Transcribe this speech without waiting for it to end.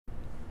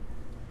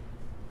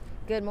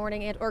Good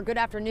morning, or good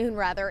afternoon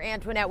rather,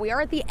 Antoinette. We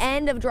are at the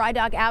end of Dry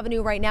Dock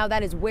Avenue right now.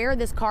 That is where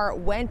this car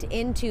went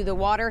into the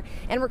water,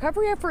 and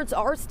recovery efforts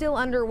are still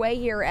underway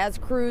here as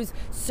crews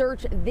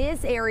search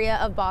this area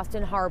of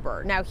Boston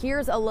Harbor. Now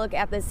here's a look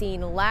at the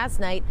scene last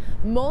night.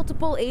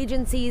 Multiple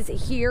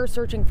agencies here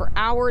searching for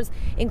hours,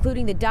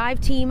 including the dive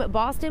team,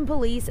 Boston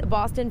Police,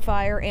 Boston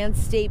Fire, and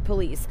State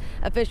Police.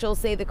 Officials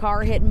say the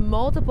car hit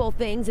multiple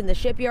things in the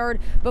shipyard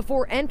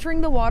before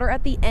entering the water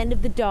at the end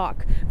of the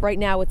dock. Right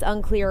now it's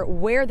unclear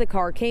where the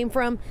car came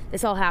from.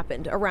 This all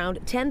happened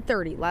around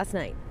 10:30 last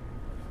night.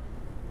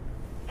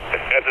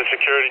 At the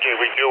security gate,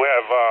 we do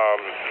have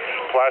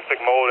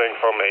plastic molding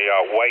from a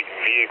white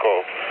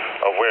vehicle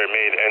of where it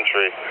made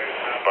entry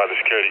by the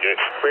security gate.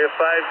 We have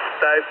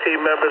 5 dive team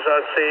members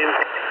on scene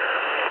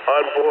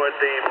on board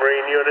the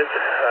Marine unit,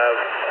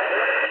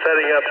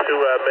 setting up to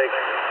make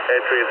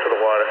entry into the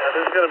water.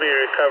 This is going to be a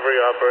recovery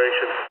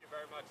operation. Thank you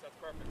very much. That's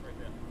perfect right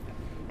there.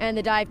 And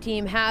the dive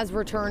team has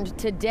returned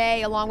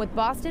today along with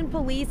Boston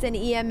Police and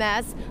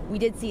EMS. We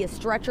did see a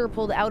stretcher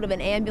pulled out of an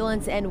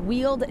ambulance and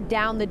wheeled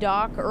down the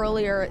dock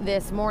earlier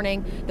this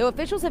morning, though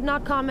officials have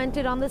not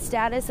commented on the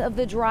status of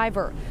the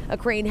driver. A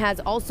crane has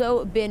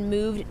also been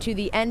moved to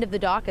the end of the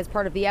dock as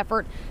part of the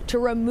effort to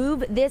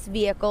remove this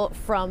vehicle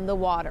from the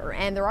water.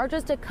 And there are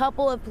just a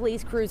couple of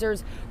police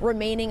cruisers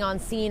remaining on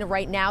scene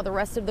right now. The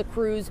rest of the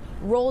crews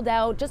rolled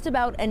out just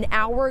about an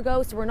hour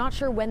ago, so we're not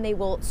sure when they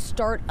will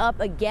start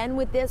up again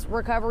with this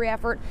recovery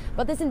effort,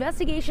 but this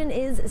investigation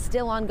is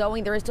still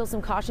ongoing. There is still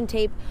some caution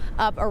tape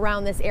up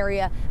around this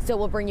area, so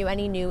we'll bring you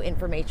any new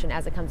information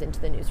as it comes into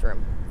the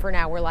newsroom. For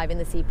now, we're live in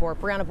the Seaport.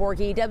 Brianna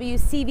Borghi,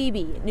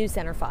 WCVB News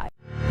Center 5.